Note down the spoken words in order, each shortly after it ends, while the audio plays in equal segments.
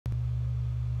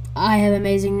I have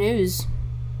amazing news.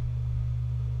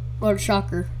 What a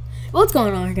shocker. What's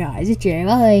going on, guys? It's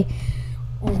Jay,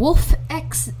 Wolf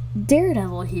X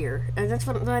Daredevil here. And that's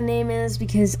what my name is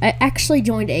because I actually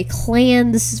joined a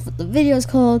clan. This is what the video is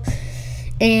called.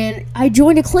 And I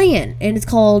joined a clan, and it's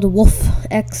called Wolf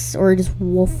X, or just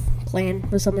Wolf Clan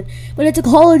or something. But it's a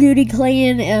Call of Duty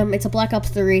clan. It's a Black Ops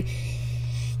 3.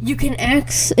 You can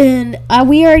ask, and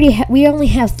we only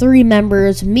have 3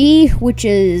 members. Me, which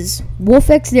is Wolf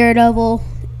X Daredevil.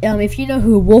 If you know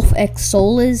who Wolf X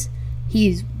Soul is,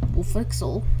 he's Wolf X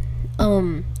Soul.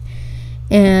 And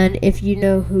if you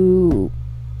know who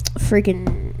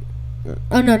freaking no,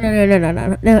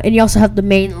 and you also have the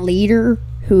main leader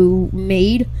who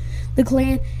made the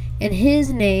clan, and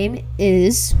his name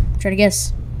is, try to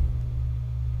guess.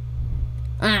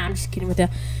 I'm just kidding with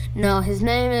that. No, his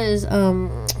name is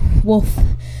Wolf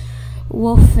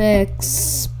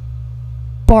X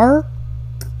Spark.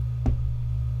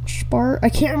 I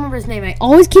can't remember his name. I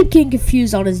always keep getting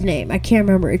confused on his name. I can't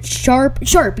remember. It's Sharp,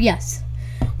 yes.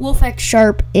 Wolf X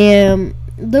Sharp. And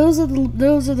those are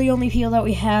the only people that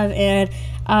we have, and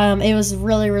it was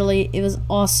really it was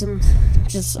awesome.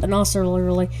 Just an awesome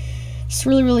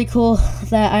really cool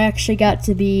that I actually got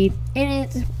to be in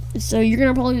it. So you're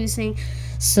gonna probably be seeing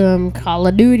some Call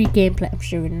of Duty gameplay, I'm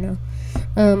sure you know.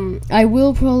 I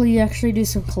will probably actually do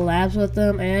some collabs with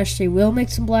them. I actually will make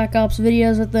some Black Ops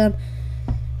videos with them,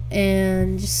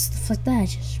 and just stuff like that.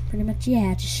 Just pretty much,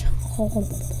 yeah, just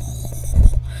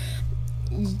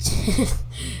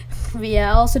but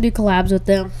yeah, I also do collabs with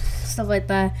them, stuff like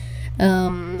that.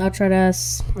 I'll try to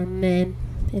ask my man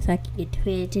if I can get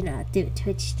Twitch, and I'll do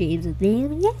Twitch streams with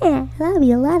them. Yeah, that'll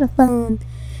be a lot of fun.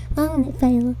 Won't it,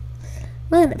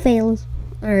 fellas?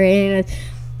 Alright, anyways,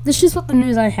 this is just what the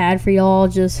news I had for y'all.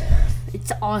 Just,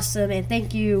 it's awesome, and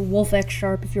thank you, Wolf X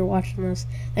Sharp, if you're watching this.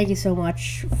 Thank you so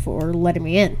much for letting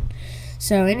me in.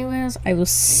 So, anyways, I will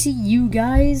see you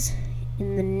guys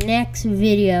in the next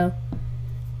video.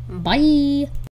 Bye!